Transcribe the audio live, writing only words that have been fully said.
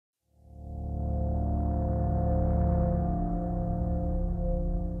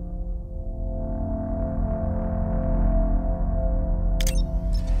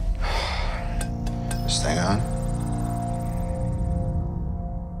Hang on.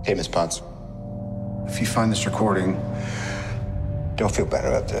 Hey, Miss Potts. If you find this recording, don't feel bad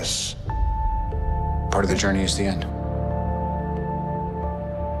about this. Part of the journey is the end.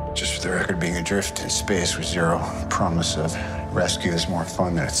 Just for the record, being adrift in space with zero promise of rescue is more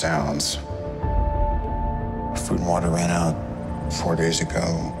fun than it sounds. Food and water ran out 4 days ago.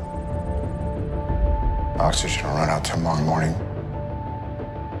 Oxygen will run out tomorrow morning.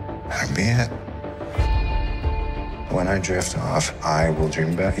 That'll be it. When I drift off, I will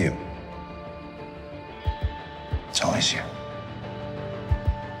dream about you. It's always you.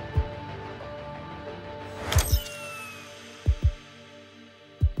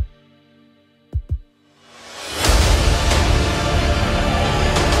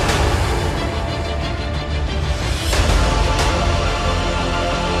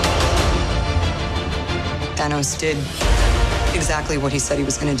 Thanos did exactly what he said he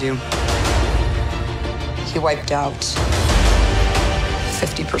was going to do. He wiped out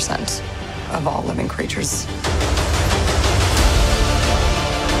 50% of all living creatures.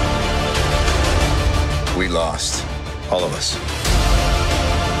 We lost, all of us.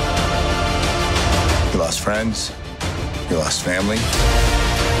 We lost friends. We lost family.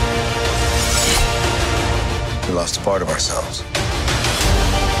 We lost a part of ourselves.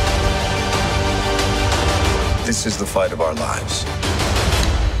 This is the fight of our lives.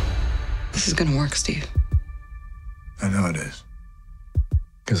 This is gonna work, Steve. I know it is.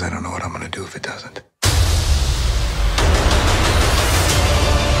 Because I don't know what I'm gonna do if it doesn't.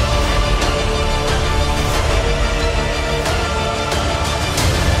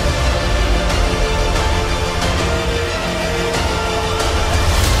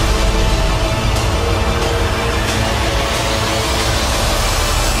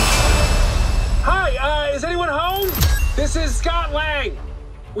 Is anyone home? This is Scott Lang.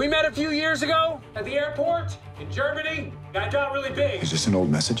 We met a few years ago at the airport in Germany. I got really big. Is this an old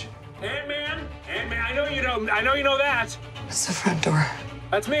message? Ant-Man, I know you know that. It's the front door.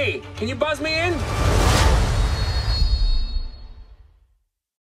 That's me. Can you buzz me in?